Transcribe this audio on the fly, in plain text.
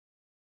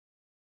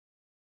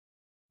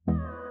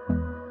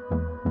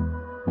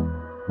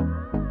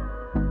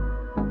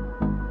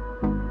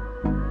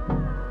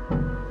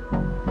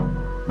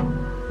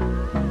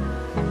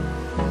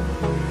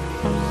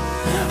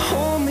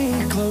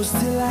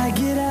till I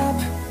get up.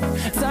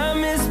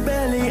 Time is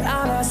barely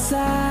on our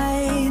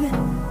side.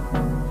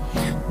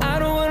 I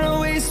don't wanna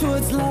waste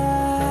what's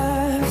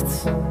left.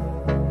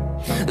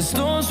 The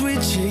storms we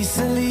chase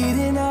are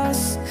leading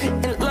us,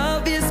 and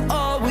love is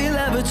all we'll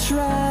ever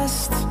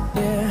trust.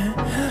 Yeah,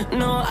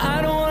 no,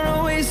 I don't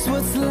wanna waste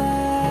what's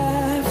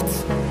left.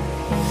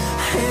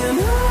 And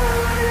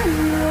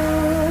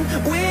on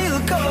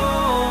we'll go,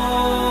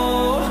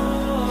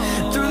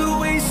 through the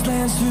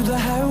wastelands, through the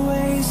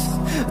highways,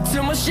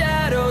 till my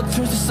shadow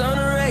turns to sun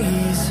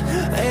rays.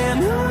 And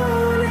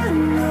on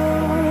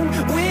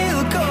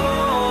we'll go,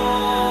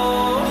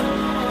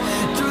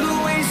 through the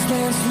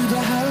wastelands, through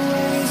the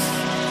highways,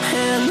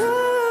 and on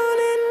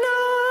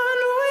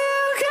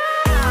we'll go.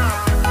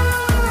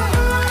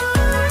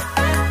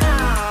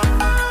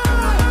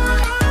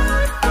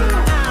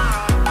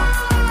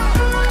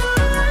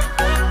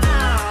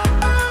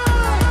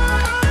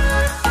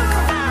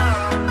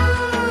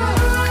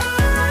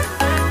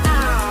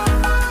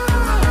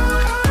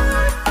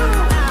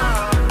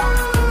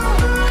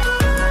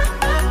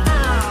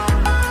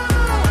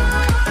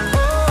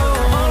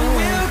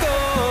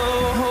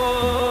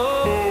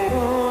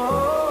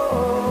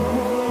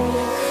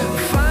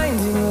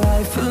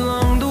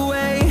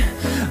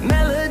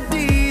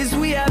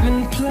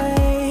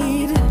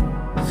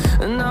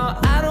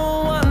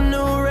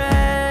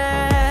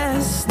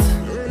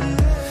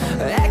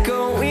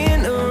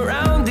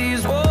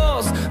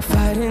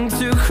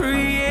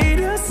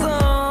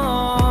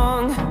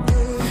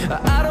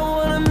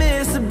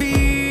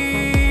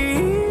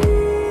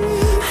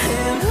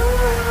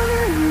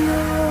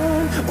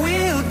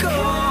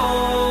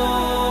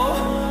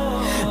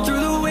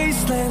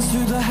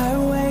 Through the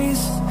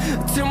highways,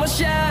 till my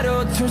shadow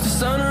turns to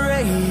sun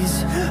rays.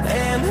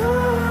 And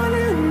on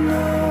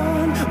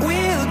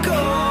we'll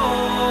go,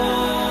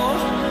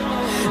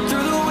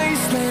 through the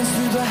wastelands,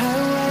 through the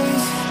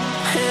highways,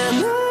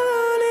 and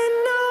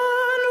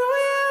on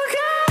we'll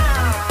go.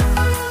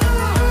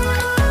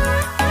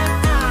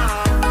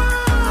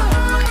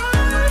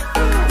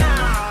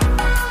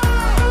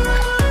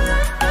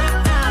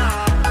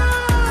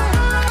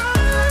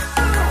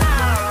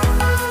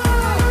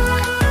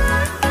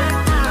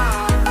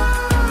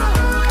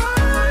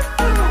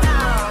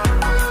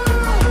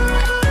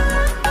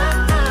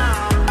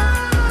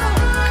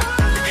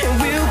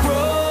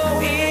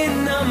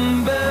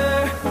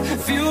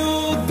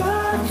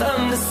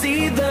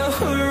 See the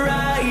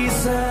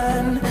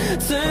horizon,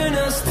 turn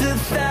us to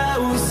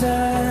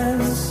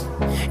thousands,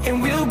 and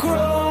we'll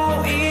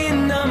grow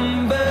in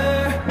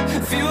number,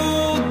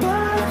 fueled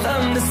by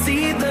them. To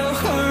see the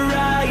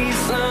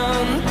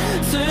horizon,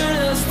 turn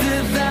us to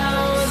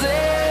thousands,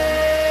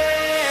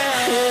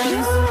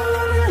 and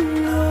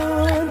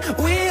on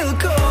we'll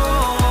go,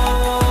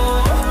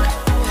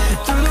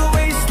 through the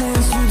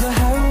wastelands, through the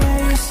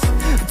highways,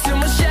 till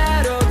my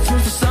shadow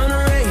turns to sun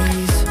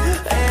rays.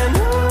 And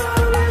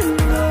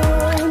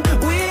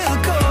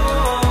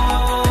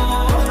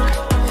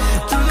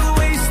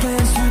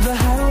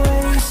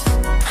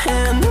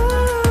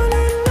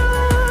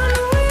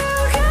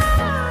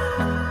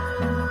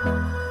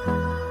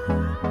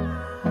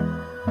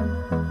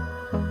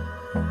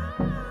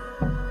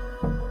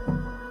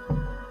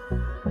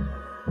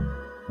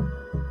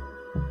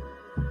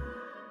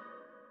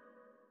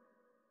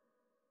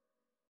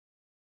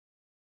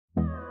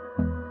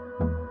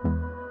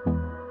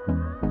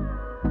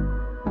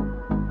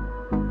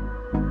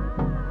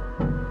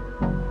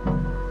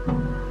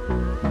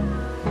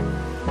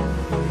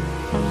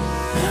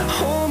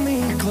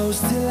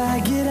till I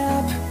get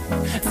up.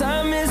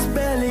 Time is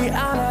barely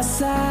on our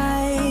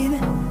side.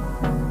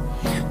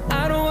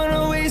 I don't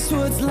wanna waste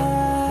what's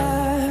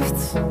left.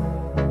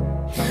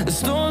 The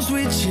storms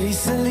we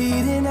chase are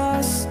leading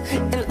us,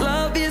 and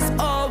love is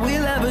all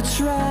we'll ever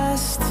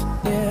trust.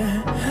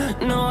 Yeah,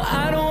 no,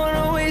 I don't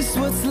wanna waste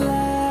what's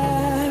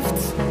left.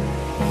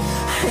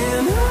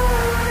 And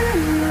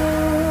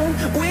on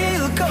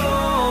we'll go,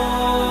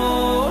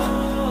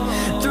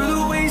 through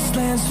the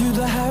wastelands, through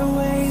the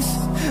highways,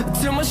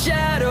 till my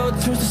shadow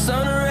turns to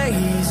sun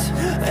rays.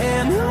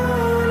 And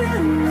on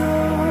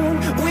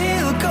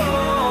we'll go,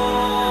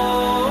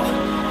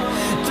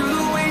 through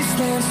the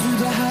wastelands, through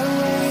the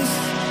highways,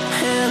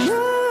 and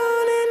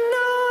on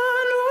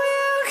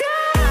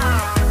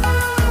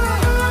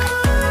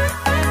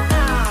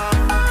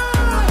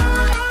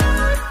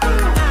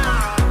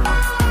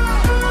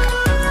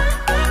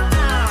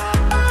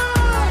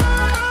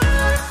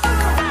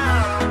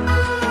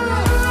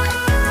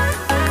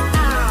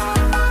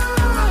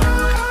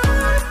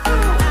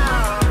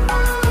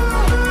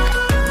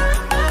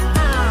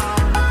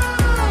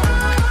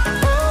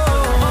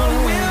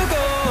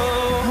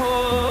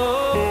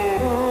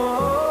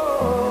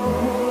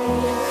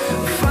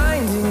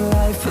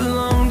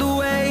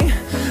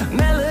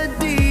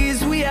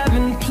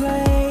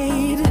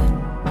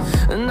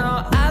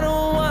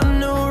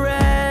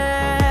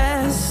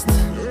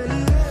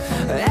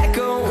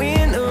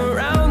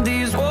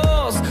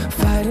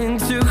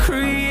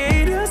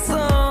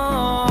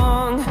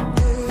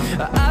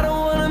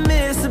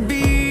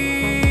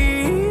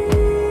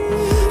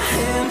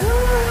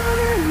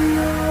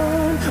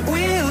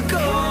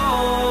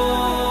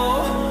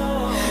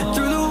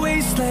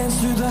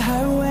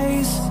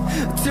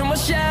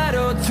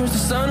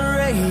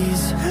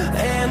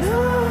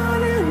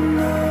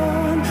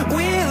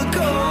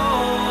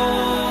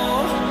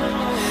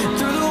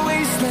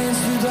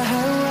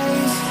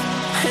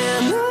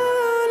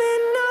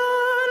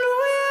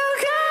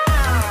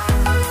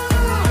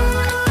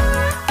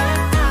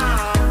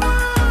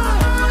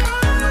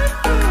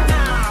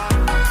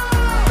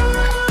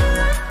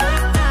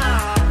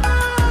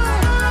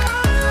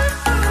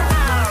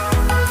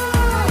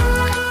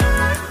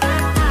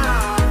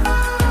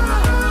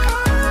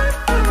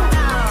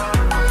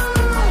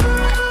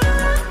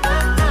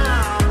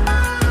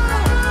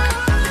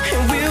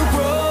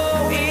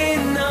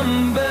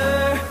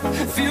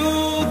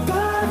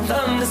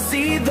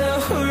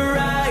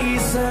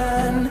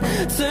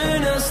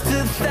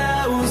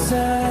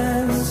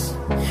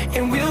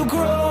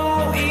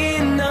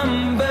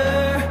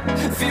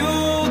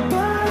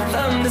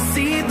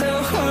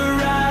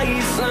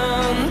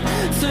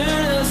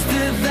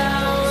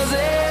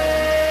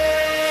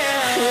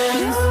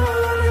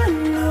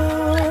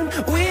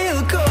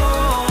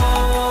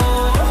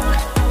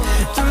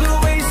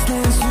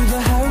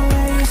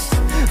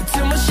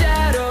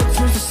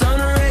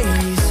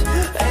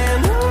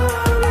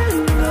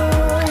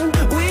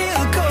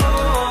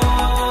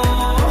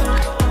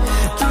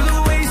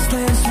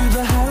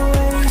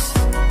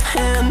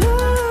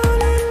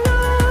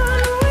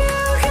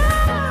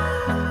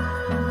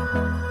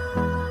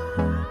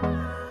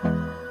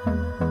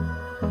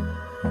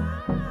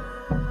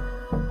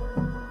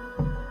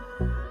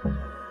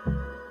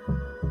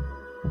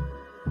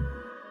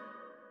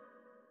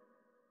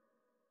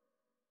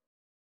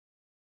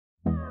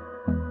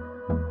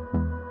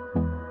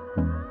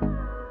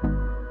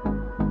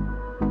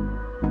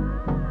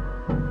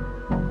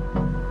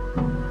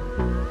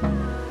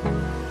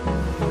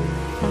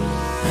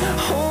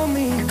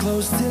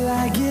close till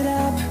I get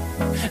up.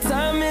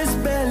 Time is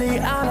barely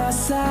on our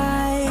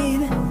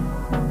side.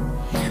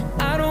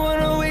 I don't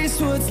wanna waste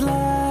what's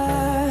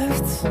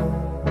left.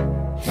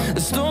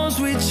 The storms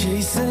we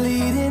chase are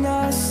leading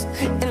us,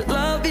 and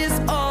love is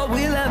all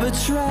we'll ever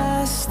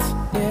trust.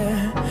 Yeah,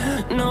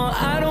 no,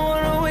 I don't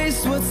wanna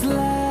waste what's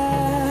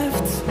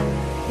left.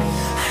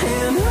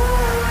 And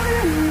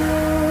on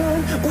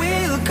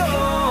we'll go,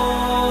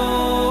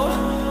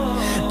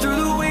 through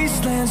the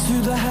wastelands,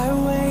 through the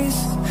highways,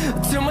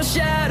 till my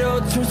shadow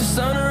turns to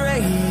sun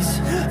rays.